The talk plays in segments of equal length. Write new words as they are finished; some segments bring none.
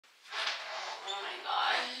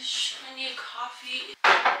gosh, I need coffee.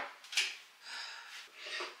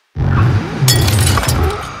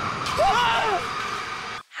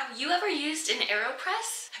 Have you ever used an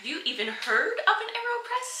AeroPress? Have you even heard of an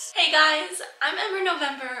AeroPress? Hey guys, I'm Ember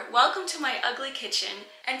November. Welcome to my ugly kitchen,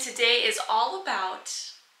 and today is all about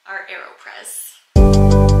our AeroPress.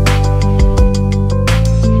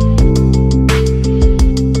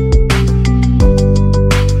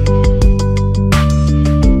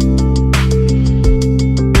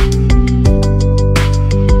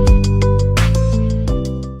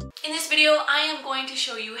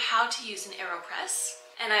 How to use an AeroPress,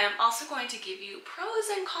 and I am also going to give you pros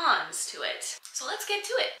and cons to it. So let's get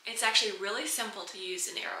to it. It's actually really simple to use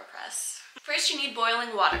an AeroPress. First, you need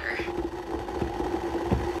boiling water.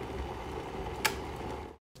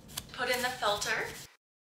 Put in the filter.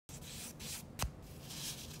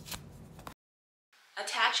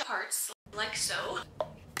 Attach parts like so.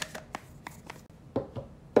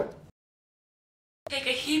 Take a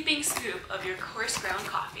heaping scoop of your coarse ground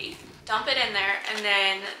coffee, dump it in there, and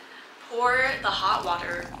then pour the hot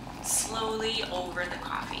water slowly over the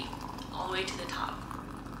coffee, all the way to the top.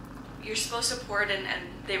 You're supposed to pour it in, and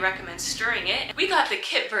they recommend stirring it. We got the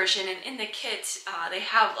kit version, and in the kit, they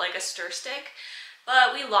have like a stir stick,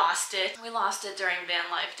 but we lost it. We lost it during van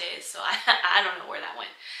life days, so I don't know where that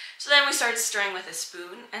went. So then we started stirring with a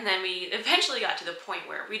spoon, and then we eventually got to the point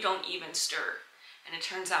where we don't even stir. And it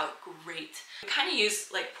turns out great. We kind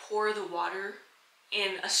of pour the water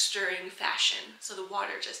in a stirring fashion, so the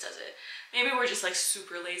water just does it. Maybe we're just like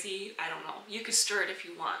super lazy, I don't know. You could stir it if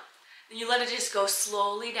you want. Then you let it just go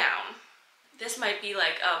slowly down. This might be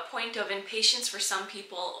like a point of impatience for some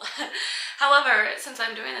people. However, since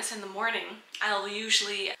I'm doing this in the morning, I'll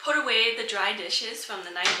usually put away the dry dishes from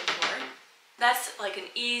the night before. That's like an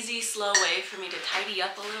easy, slow way for me to tidy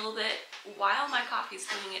up a little bit while my coffee's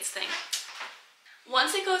doing its thing.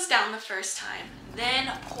 Once it goes down the first time, then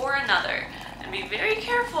pour another, and be very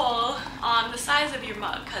careful on the size of your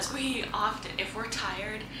mug, because we often, if we're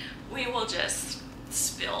tired, we will just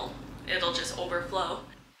spill. It'll just overflow.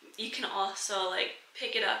 You can also like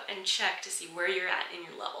pick it up and check to see where you're at in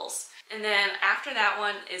your levels. And then after that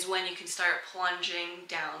one is when you can start plunging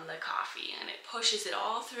down the coffee, and it pushes it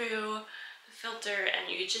all through the filter,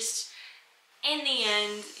 and you just, in the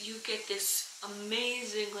end, you get this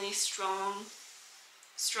amazingly strong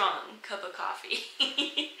cup of coffee.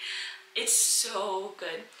 It's so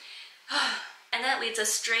good. And that leads us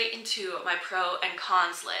straight into my pro and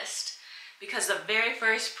cons list, because the very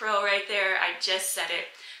first pro right there, I just said it.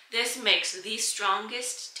 This makes the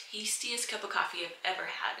strongest, tastiest cup of coffee I've ever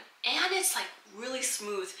had. And it's like really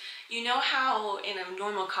smooth. You know how in a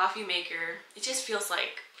normal coffee maker, it just feels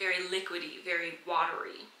like very liquidy, very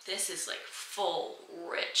watery. This is like full,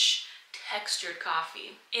 rich, textured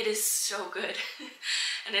coffee. It is so good.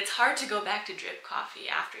 And it's hard to go back to drip coffee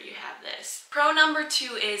after you have this. Pro number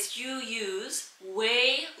 2 is you use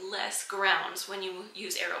way less grounds when you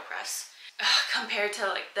use AeroPress. Compared to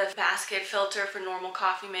like the basket filter for normal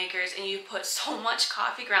coffee makers, and you put so much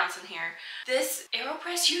coffee grounds in here. This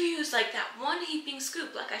AeroPress, you use like that one heaping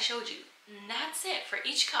scoop like I showed you. And that's it for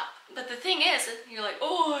each cup. But the thing is, you're like,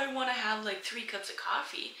 oh, I want to have like 3 cups of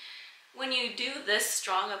coffee. When you do this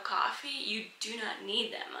strong of coffee, you do not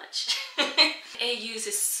need that much. It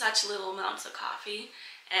uses such little amounts of coffee,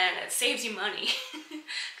 and it saves you money.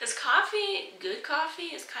 Because coffee, good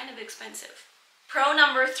coffee, is kind of expensive. Pro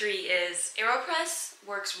number 3 is AeroPress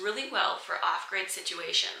works really well for off-grid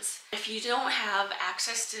situations. If you don't have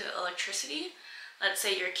access to electricity, let's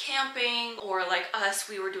say you're camping, or like us,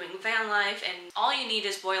 we were doing van life, and all you need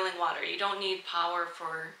is boiling water. You don't need power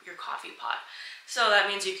for your coffee pot. So that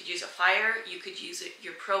means you could use a fire, you could use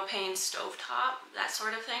your propane stovetop, that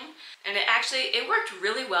sort of thing. And it worked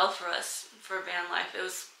really well for us for van life. It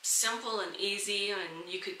was simple and easy,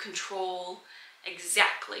 and you could control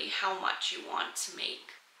exactly how much you want to make.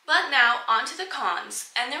 But now on to the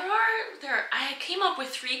cons, and I came up with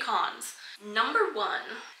 3 cons. Number 1,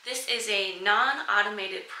 this is a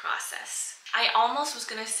non-automated process. I almost was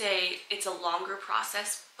gonna say it's a longer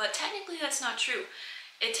process, but technically that's not true.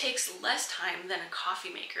 It takes less time than a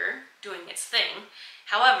coffee maker doing its thing.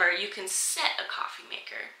 However, you can set a coffee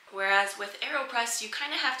maker, whereas with AeroPress, you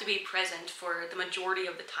kind of have to be present for the majority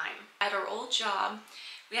of the time. At our old job,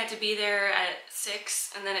 we had to be there at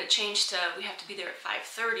 6, and then it changed to we have to be there at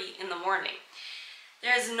 5:30 in the morning.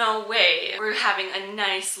 There's no way we're having a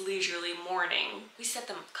nice leisurely morning. We set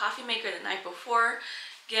the coffee maker the night before,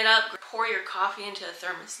 get up, pour your coffee into a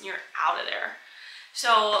thermos, and you're out of there.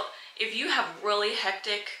 So if you have really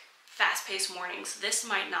hectic, fast-paced mornings, this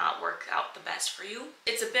might not work out the best for you.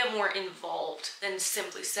 It's a bit more involved than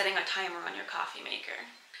simply setting a timer on your coffee maker.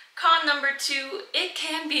 Con number 2, it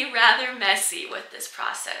can be rather messy with this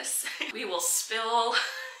process. We will spill,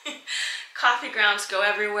 coffee grounds go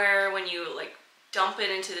everywhere when you like dump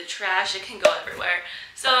it into the trash, it can go everywhere.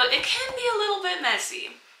 So it can be a little bit messy.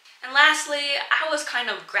 And lastly, I was kind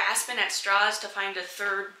of grasping at straws to find a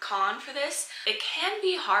third con for this. It can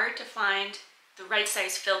be hard to find the right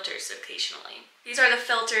size filters occasionally. These are the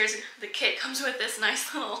filters. The kit comes with this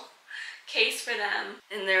nice little case for them,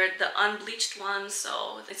 and they're the unbleached ones,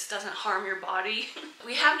 so this doesn't harm your body.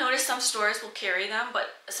 We have noticed some stores will carry them, but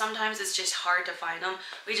sometimes it's just hard to find them.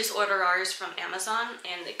 We just order ours from Amazon,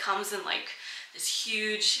 and it comes in like this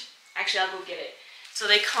huge, actually I'll go get it. So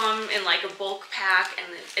they come in like a bulk pack,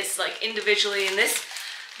 and it's like individually, and this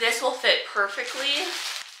will fit perfectly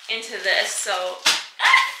into this, so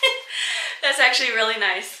that's actually really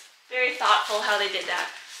nice. Very thoughtful how they did that.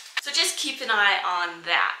 So just keep an eye on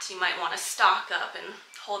that. You might want to stock up and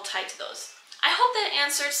hold tight to those. I hope that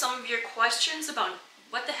answered some of your questions about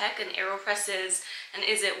what the heck an AeroPress is and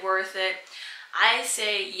is it worth it. I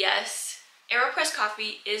say yes. AeroPress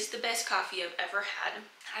Coffee is the best coffee I've ever had.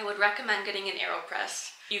 I would recommend getting an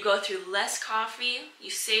AeroPress. You go through less coffee,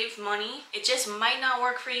 you save money. It just might not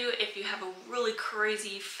work for you if you have a really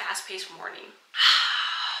crazy, fast-paced morning.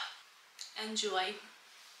 Enjoy.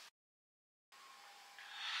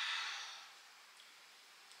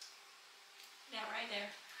 Yeah, right there.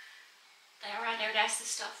 That right there, that's the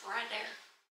stuff right there.